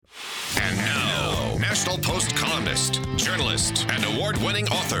National Post columnist, journalist, and award-winning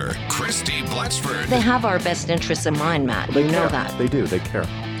author, Christie Blatchford. They have our best interests in mind, Matt. You know that. They do. They care.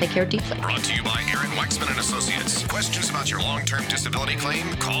 They care deeply. Brought to you by Aaron Waxman and Associates. Questions about your long-term disability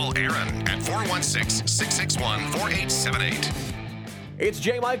claim? Call Aaron at 416-661-4878. It's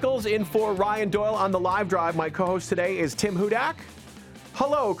Jay Michaels in for Ryan Doyle on the live drive. My co-host today is Tim Hudak.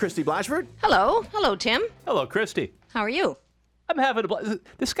 Hello, Christie Blatchford. Hello. Hello, Tim. Hello, Christie. How are you? I'm having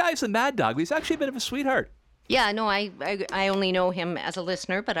this guy's a mad dog, but he's actually a bit of a sweetheart. Yeah, no, I only know him as a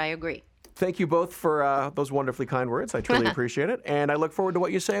listener, but I agree. Thank you both for those wonderfully kind words. I truly appreciate it. And I look forward to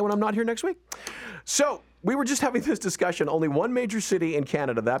what you say when I'm not here next week. So we were just having this discussion. Only one major city in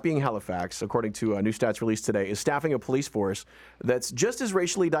Canada, that being Halifax, according to new stats released today, is staffing a police force that's just as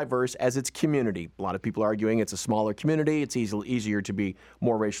racially diverse as its community. A lot of people are arguing it's a smaller community. It's easier to be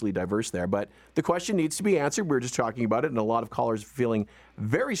more racially diverse there. But the question needs to be answered. We were just talking about it, and a lot of callers feeling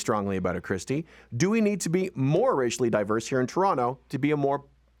very strongly about it, Christie. Do we need to be more racially diverse here in Toronto to be a more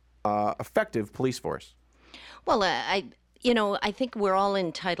effective police force? Well, I think we're all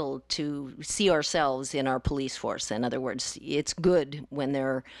entitled to see ourselves in our police force. In other words, it's good when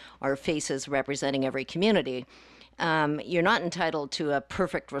there are faces representing every community. You're not entitled to a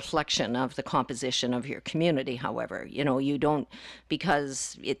perfect reflection of the composition of your community, however. You don't,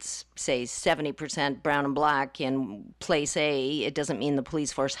 because it's, say, 70% brown and black in place A, it doesn't mean the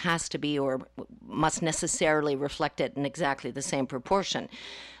police force has to be or must necessarily reflect it in exactly the same proportion.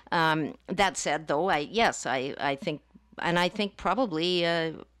 That said, though, I think, and I think probably,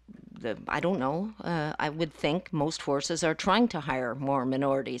 I would think most forces are trying to hire more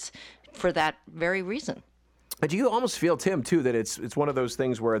minorities for that very reason. Do you almost feel, Tim, too, that it's one of those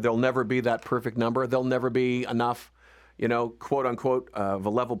things where there'll never be that perfect number? There'll never be enough, quote unquote, of a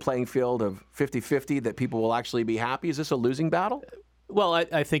level playing field of 50-50 that people will actually be happy? Is this a losing battle? Well,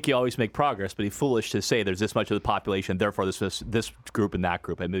 I think you always make progress, but it's foolish to say there's this much of the population, therefore this group and that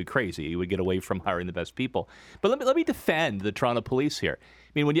group. I mean, it'd be crazy. You would get away from hiring the best people. But let me defend the Toronto Police here.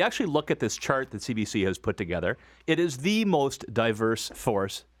 I mean, when you actually look at this chart that CBC has put together, it is the most diverse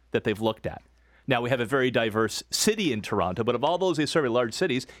force that they've looked at. Now, we have a very diverse city in Toronto, but of all those they serve in large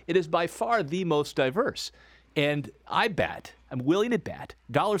cities, it is by far the most diverse. And I'm willing to bet,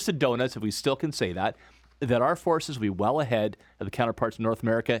 dollars to donuts, if we still can say that our forces will be well ahead of the counterparts in North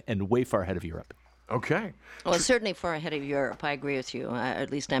America and way far ahead of Europe. Okay. Well, certainly far ahead of Europe. I agree with you. At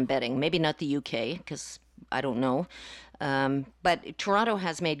least I'm betting. Maybe not the UK, because I don't know. But Toronto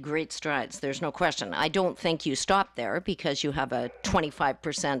has made great strides. There's no question. I don't think you stop there because you have a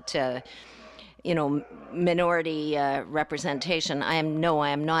 25%, minority representation. I am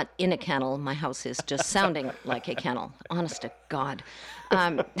not in a kennel. My house is just sounding like a kennel. Honest to God.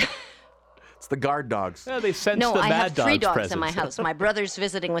 It's the guard dogs. Yeah, they sense no, the I mad have 3 dogs presence. in my house. My brother's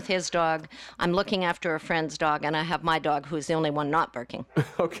visiting with his dog. I'm looking after a friend's dog, and I have my dog, who's the only one not barking.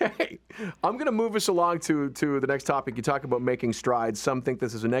 Okay. I'm going to move us along to the next topic. You talk about making strides. Some think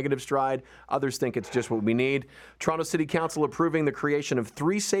this is a negative stride. Others think it's just what we need. Toronto City Council approving the creation of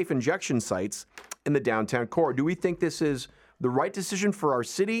 3 safe injection sites in the downtown core. Do we think this is the right decision for our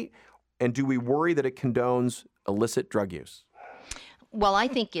city, and do we worry that it condones illicit drug use? Well, I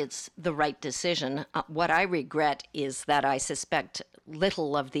think it's the right decision. What I regret is that I suspect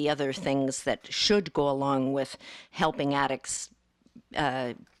little of the other things that should go along with helping addicts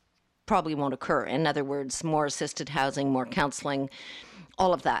probably won't occur. In other words, more assisted housing, more counseling,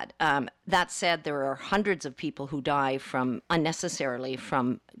 all of that. That said, there are hundreds of people who die unnecessarily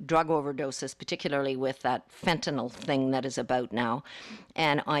from drug overdoses, particularly with that fentanyl thing that is about now.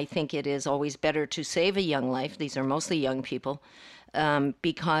 And I think it is always better to save a young life. These are mostly young people.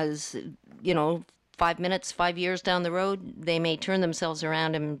 Because, 5 years down the road, they may turn themselves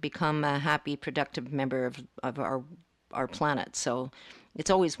around and become a happy, productive member of our planet. So it's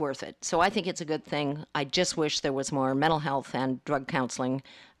always worth it. So I think it's a good thing. I just wish there was more mental health and drug counseling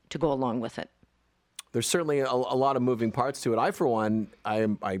to go along with it. There's certainly a lot of moving parts to it. I, for one,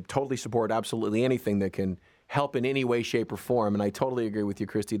 I totally support absolutely anything that can help in any way, shape, or form. And I totally agree with you,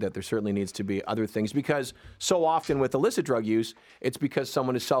 Christie, that there certainly needs to be other things, because so often with illicit drug use, it's because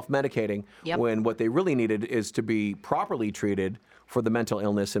someone is self-medicating when what they really needed is to be properly treated for the mental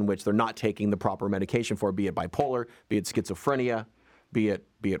illness in which they're not taking the proper medication for, be it bipolar, be it schizophrenia, be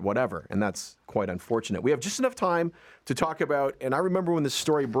it whatever. And that's quite unfortunate. We have just enough time to talk about, and I remember when this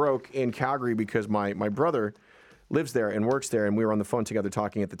story broke in Calgary because my brother lives there and works there, and we were on the phone together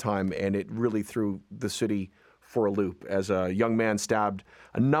talking at the time, and it really threw the city for a loop as a young man stabbed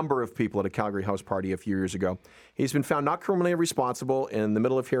a number of people at a Calgary house party a few years ago. He's been found not criminally responsible, in the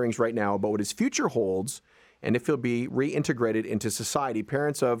middle of hearings right now about what his future holds and if he'll be reintegrated into society.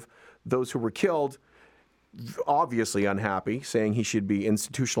 Parents of those who were killed obviously unhappy, saying he should be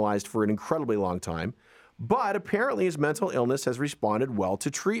institutionalized for an incredibly long time. But apparently his mental illness has responded well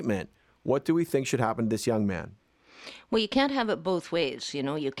to treatment. What do we think should happen to this young man? Well, you can't have it both ways. You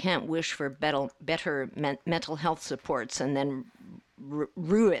know, you can't wish for better mental health supports and then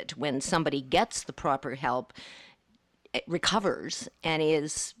rue it when somebody gets the proper help, recovers, and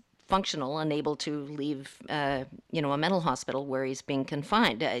is functional and able to leave, a mental hospital where he's being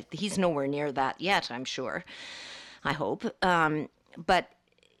confined. He's nowhere near that yet, I'm sure. I hope. But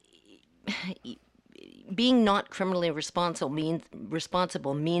being not criminally responsible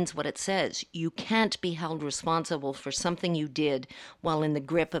means what it says. You can't be held responsible for something you did while in the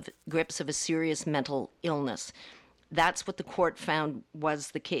grips of a serious mental illness. That's what the court found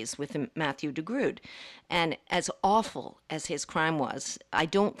was the case with Matthew DeGrood. And as awful as his crime was, I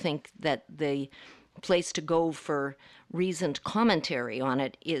don't think that the place to go for reasoned commentary on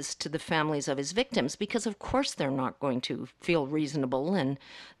it is to the families of his victims, because of course they're not going to feel reasonable and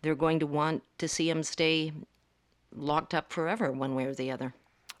they're going to want to see him stay locked up forever one way or the other.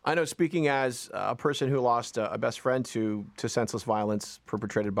 I know, speaking as a person who lost a best friend to senseless violence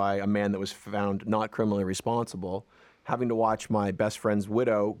perpetrated by a man that was found not criminally responsible, having to watch my best friend's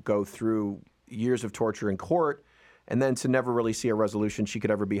widow go through years of torture in court and then to never really see a resolution she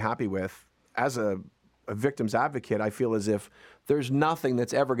could ever be happy with, as a victim's advocate, I feel as if there's nothing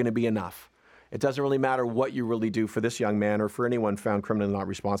that's ever going to be enough. It doesn't really matter what you really do for this young man or for anyone found criminally not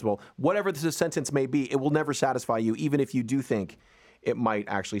responsible. Whatever the sentence may be, it will never satisfy you, even if you do think it might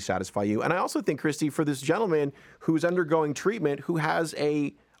actually satisfy you. And I also think, Christie, for this gentleman who's undergoing treatment, who has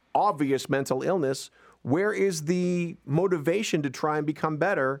a obvious mental illness, where is the motivation to try and become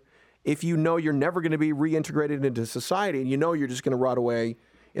better if you know you're never going to be reintegrated into society and you know you're just going to rot away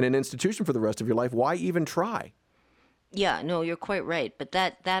in an institution for the rest of your life? Why even try? Yeah, no, you're quite right. But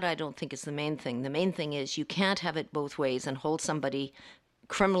that I don't think is the main thing. The main thing is you can't have it both ways and hold somebody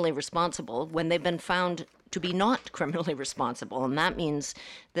criminally responsible when they've been found to be not criminally responsible. And that means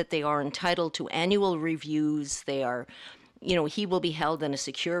that they are entitled to annual reviews. They are, he will be held in a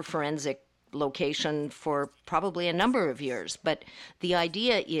secure forensic location for probably a number of years. But the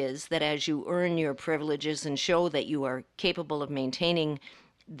idea is that as you earn your privileges and show that you are capable of maintaining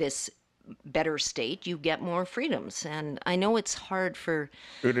this better state, you get more freedoms. And I know it's hard for...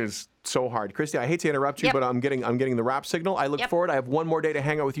 It is so hard. Christie, I hate to interrupt you, Yep. but I'm getting the wrap signal. I look forward. I have one more day to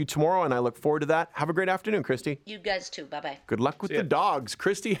hang out with you tomorrow, and I look forward to that. Have a great afternoon, Christie. You guys too. Bye-bye. Good luck with the dogs.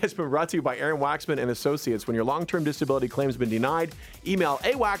 Christie has been brought to you by Aaron Waxman and Associates. When your long-term disability claim has been denied, email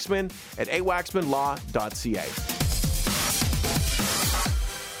awaxman@awaxmanlaw.ca.